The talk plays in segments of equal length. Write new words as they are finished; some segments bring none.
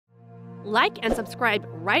Like and subscribe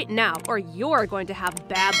right now or you're going to have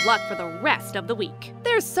bad luck for the rest of the week.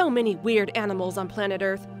 There's so many weird animals on planet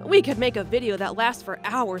Earth. We could make a video that lasts for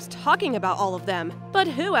hours talking about all of them. But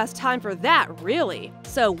who has time for that, really?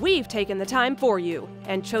 So we've taken the time for you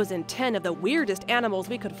and chosen 10 of the weirdest animals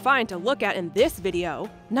we could find to look at in this video.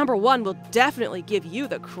 Number 1 will definitely give you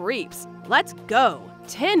the creeps. Let's go!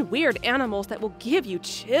 10 weird animals that will give you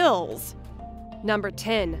chills. Number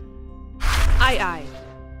 10. Aye-aye.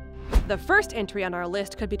 The first entry on our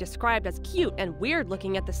list could be described as cute and weird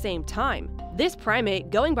looking at the same time. This primate,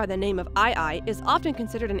 going by the name of aye-aye, is often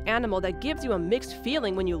considered an animal that gives you a mixed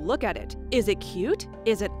feeling when you look at it. Is it cute?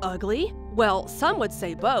 Is it ugly? Well, some would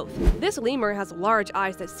say both. This lemur has large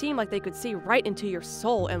eyes that seem like they could see right into your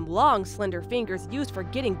soul and long, slender fingers used for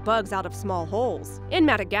getting bugs out of small holes. In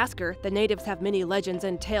Madagascar, the natives have many legends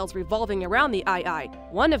and tales revolving around the aye-aye.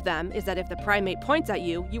 One of them is that if the primate points at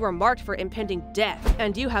you, you are marked for impending death,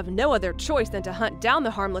 and you have no other choice than to hunt down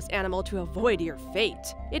the harmless animal to avoid your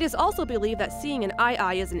fate. It is also believed that seeing an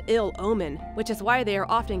aye-aye is an ill omen, which is why they are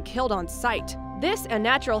often killed on sight. This and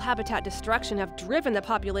natural habitat destruction have driven the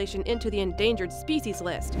population into the endangered species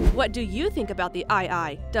list. What do you think about the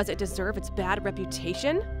aye-aye? Does it deserve its bad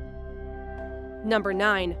reputation? Number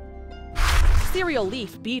 9. Cereal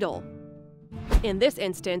leaf beetle. In this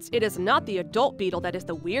instance, it is not the adult beetle that is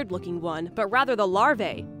the weird-looking one, but rather the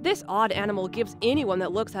larvae. This odd animal gives anyone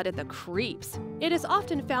that looks at it the creeps. It is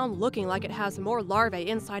often found looking like it has more larvae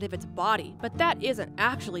inside of its body, but that isn't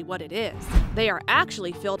actually what it is. They are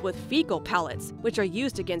actually filled with fecal pellets, which are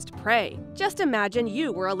used against prey. Just imagine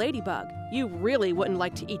you were a ladybug. You really wouldn't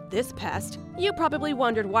like to eat this pest. You probably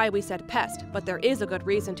wondered why we said pest, but there is a good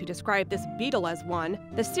reason to describe this beetle as one.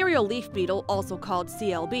 The cereal leaf beetle, also called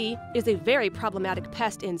CLB, is a very problematic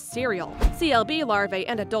pest in cereal. CLB larvae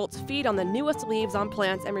and adults feed on the newest leaves on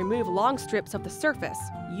plants and remove long strips of the surface.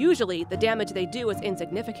 Usually, the damage they do is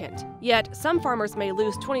insignificant. Yet, some farmers may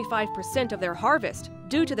lose 25% of their harvest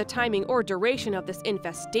due to the timing or duration of this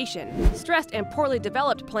infestation. Stressed and poorly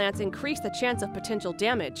developed plants increase the chance of potential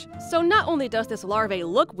damage. So not only does this larvae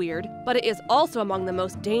look weird, but it is also among the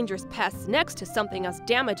most dangerous pests next to something as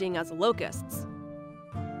damaging as locusts.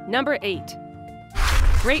 Number 8.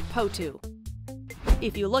 Great potu.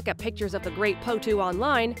 If you look at pictures of the great potu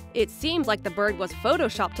online, it seems like the bird was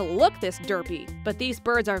photoshopped to look this derpy, but these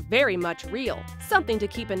birds are very much real. Something to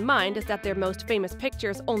keep in mind is that their most famous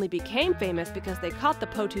pictures only became famous because they caught the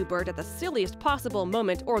potu bird at the silliest possible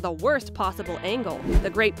moment or the worst possible angle. The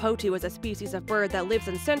great potu is a species of bird that lives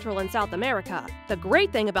in Central and South America. The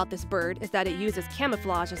great thing about this bird is that it uses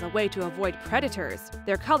camouflage as a way to avoid predators.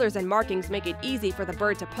 Their colors and markings make it easy for the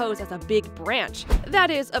bird to pose as a big branch. That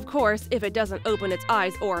is, of course, if it doesn't open its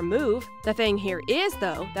eyes or move. The thing here is,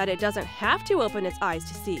 though, that it doesn't have to open its eyes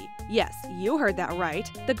to see. Yes, you heard that right.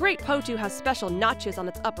 The great potu has special notches on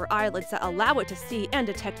its upper eyelids that allow it to see and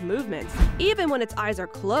detect movements, even when its eyes are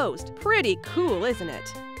closed. Pretty cool, isn't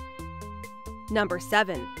it? Number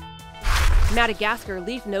 7. Madagascar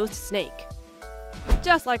leaf-nosed snake.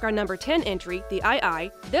 Just like our number 10 entry, the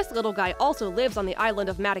aye-aye, this little guy also lives on the island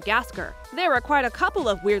of Madagascar. There are quite a couple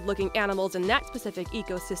of weird-looking animals in that specific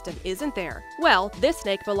ecosystem, isn't there? Well, this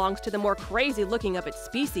snake belongs to the more crazy-looking of its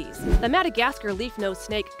species. The Madagascar leaf-nosed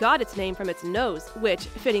snake got its name from its nose, which,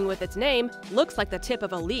 fitting with its name, looks like the tip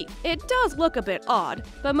of a leaf. It does look a bit odd,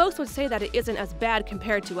 but most would say that it isn't as bad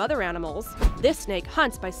compared to other animals. This snake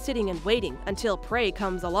hunts by sitting and waiting until prey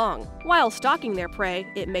comes along. While stalking their prey,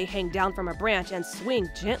 it may hang down from a branch and swing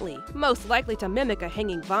gently, most likely to mimic a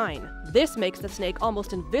hanging vine. This makes the snake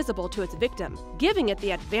almost invisible to its victim, giving it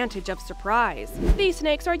the advantage of surprise. These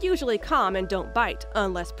snakes are usually calm and don't bite,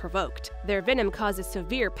 unless provoked. Their venom causes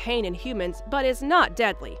severe pain in humans, but is not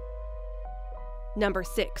deadly. Number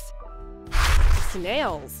 6.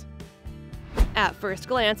 Snails. At first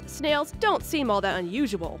glance, snails don't seem all that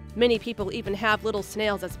unusual. Many people even have little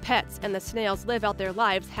snails as pets, and the snails live out their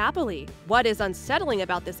lives happily. What is unsettling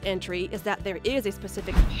about this entry is that there is a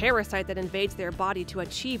specific parasite that invades their body to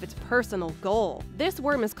achieve its personal goal. This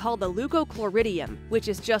worm is called the leucochloridium, which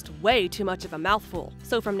is just way too much of a mouthful.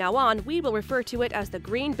 So from now on, we will refer to it as the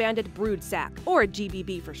green-banded brood sac, or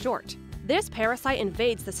GBB for short. This parasite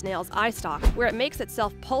invades the snail's eye stalk, where it makes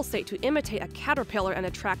itself pulsate to imitate a caterpillar and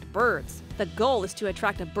attract birds. The goal is to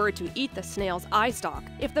attract a bird to eat the snail's eye stalk.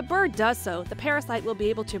 If the bird does so, the parasite will be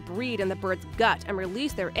able to breed in the bird's gut and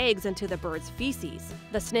release their eggs into the bird's feces.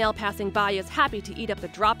 The snail passing by is happy to eat up the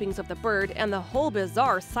droppings of the bird, and the whole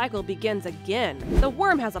bizarre cycle begins again. The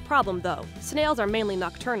worm has a problem, though. Snails are mainly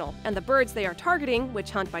nocturnal, and the birds they are targeting,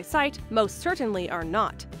 which hunt by sight, most certainly are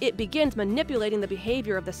not. It begins manipulating the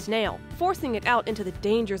behavior of the snail. forcing it out into the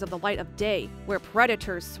dangers of the light of day, where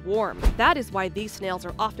predators swarm. That is why these snails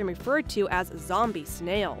are often referred to as zombie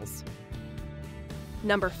snails.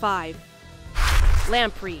 Number 5.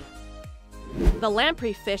 Lamprey. The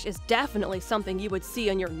lamprey fish is definitely something you would see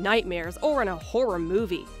in your nightmares or in a horror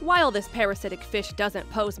movie. While this parasitic fish doesn't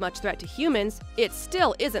pose much threat to humans, it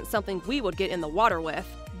still isn't something we would get in the water with.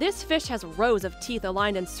 This fish has rows of teeth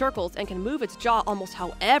aligned in circles and can move its jaw almost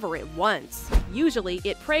however it wants. Usually,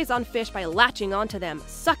 it preys on fish by latching onto them,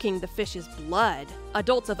 sucking the fish's blood.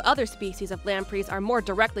 Adults of other species of lampreys are more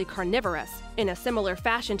directly carnivorous. In a similar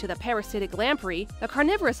fashion to the parasitic lamprey, the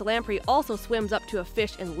carnivorous lamprey also swims up to a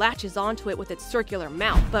fish and latches onto it with its circular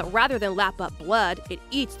mouth. But rather than lap up blood, it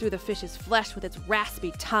eats through the fish's flesh with its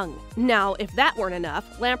raspy tongue. Now, if that weren't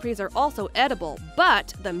enough, lampreys are also edible,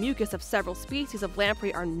 but the mucus of several species of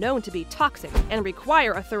lamprey are known to be toxic and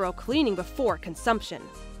require a thorough cleaning before consumption.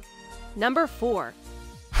 Number 4.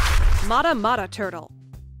 Mada turtle.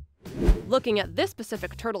 Looking at this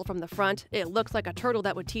specific turtle from the front, it looks like a turtle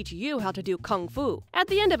that would teach you how to do kung fu. At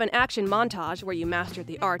the end of an action montage where you mastered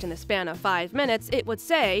the art in the span of 5 minutes, it would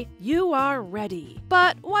say, "You are ready."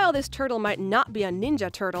 But while this turtle might not be a ninja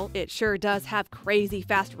turtle, it sure does have crazy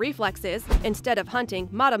fast reflexes. Instead of hunting,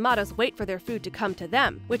 madas wait for their food to come to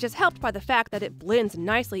them, which is helped by the fact that it blends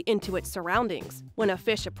nicely into its surroundings. When a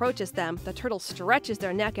fish approaches them, the turtle stretches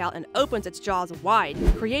their neck out and opens its jaws wide,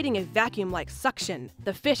 creating a vacuum-like suction.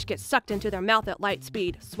 The fish gets sucked into their mouth at light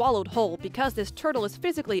speed, swallowed whole, because this turtle is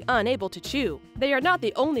physically unable to chew. They are not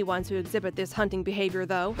the only ones who exhibit this hunting behavior,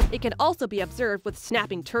 though. It can also be observed with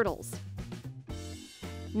snapping turtles.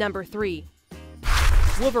 Number 3.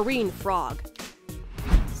 Wolverine frog.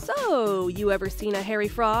 So, you ever seen a hairy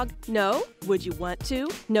frog? No? Would you want to?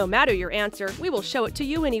 No matter your answer, we will show it to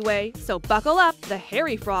you anyway, so buckle up! The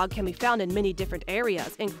hairy frog can be found in many different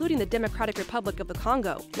areas, including the Democratic Republic of the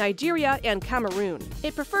Congo, Nigeria, and Cameroon.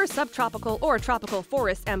 It prefers subtropical or tropical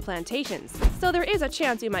forests and plantations, so there is a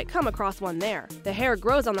chance you might come across one there. The hair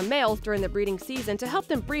grows on the males during the breeding season to help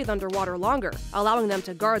them breathe underwater longer, allowing them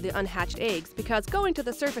to guard the unhatched eggs, because going to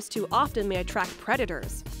the surface too often may attract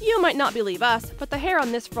predators. You might not believe us, but the hair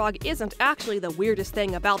on this frog isn't actually the weirdest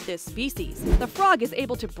thing about this species. The frog is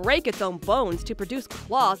able to break its own bones to produce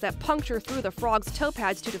claws that puncture through the frog's toe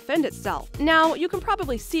pads to defend itself. Now, you can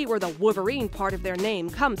probably see where the Wolverine part of their name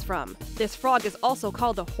comes from. This frog is also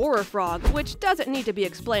called the horror frog, which doesn't need to be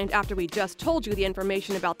explained after we just told you the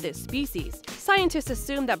information about this species. Scientists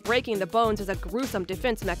assume that breaking the bones is a gruesome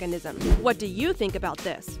defense mechanism. What do you think about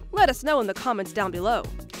this? Let us know in the comments down below.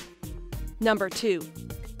 Number 2.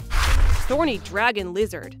 Thorny dragon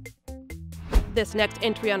lizard. This next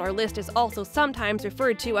entry on our list is also sometimes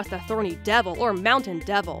referred to as the thorny devil or mountain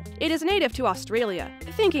devil. It is native to Australia.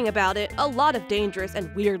 Thinking about it, a lot of dangerous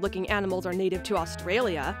and weird-looking animals are native to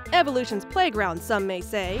Australia. Evolution's playground, some may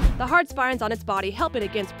say. The hard spines on its body help it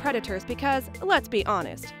against predators because, let's be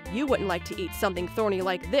honest, you wouldn't like to eat something thorny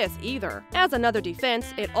like this either. As another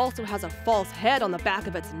defense, it also has a false head on the back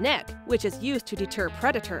of its neck, which is used to deter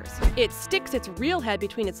predators. It sticks its real head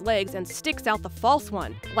between its legs and sticks out the false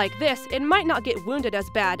one. Like this, it might not get wounded as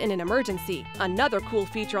bad in an emergency. Another cool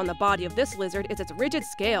feature on the body of this lizard is its rigid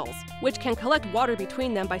scales, which can collect water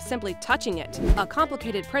between them by simply touching it. A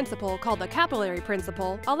complicated principle called the capillary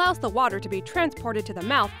principle allows the water to be transported to the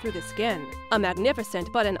mouth through the skin. A magnificent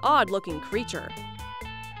but an odd-looking creature.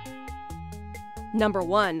 Number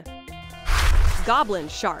 1. Goblin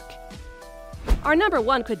shark. Our number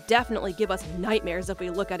 1 could definitely give us nightmares if we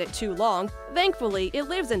look at it too long. Thankfully, it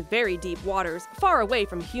lives in very deep waters, far away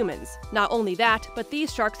from humans. Not only that, but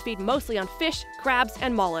these sharks feed mostly on fish, crabs,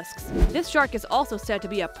 and mollusks. This shark is also said to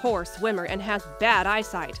be a poor swimmer and has bad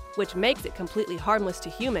eyesight, which makes it completely harmless to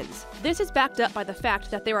humans. This is backed up by the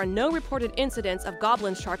fact that there are no reported incidents of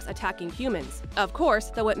goblin sharks attacking humans. Of course,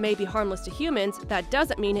 though it may be harmless to humans, that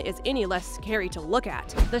doesn't mean it is any less scary to look at.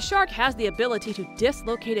 The shark has the ability to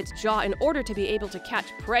dislocate its jaw in order to be able to catch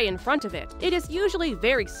prey in front of it. It is usually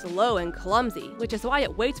very slow and clumsy, which is why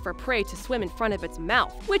it waits for prey to swim in front of its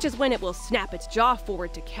mouth, which is when it will snap its jaw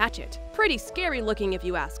forward to catch it. Pretty scary looking if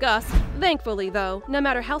you ask us. Thankfully though, no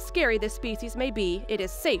matter how scary this species may be, it is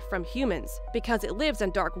safe from humans, because it lives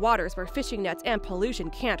in dark waters where fishing nets and pollution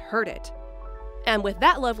can't hurt it. And with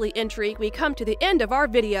that lovely entry, we come to the end of our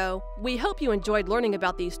video. We hope you enjoyed learning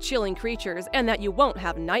about these chilling creatures and that you won't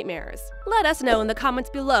have nightmares. Let us know in the comments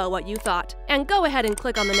below what you thought, and go ahead and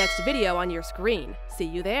click on the next video on your screen. See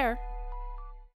you there!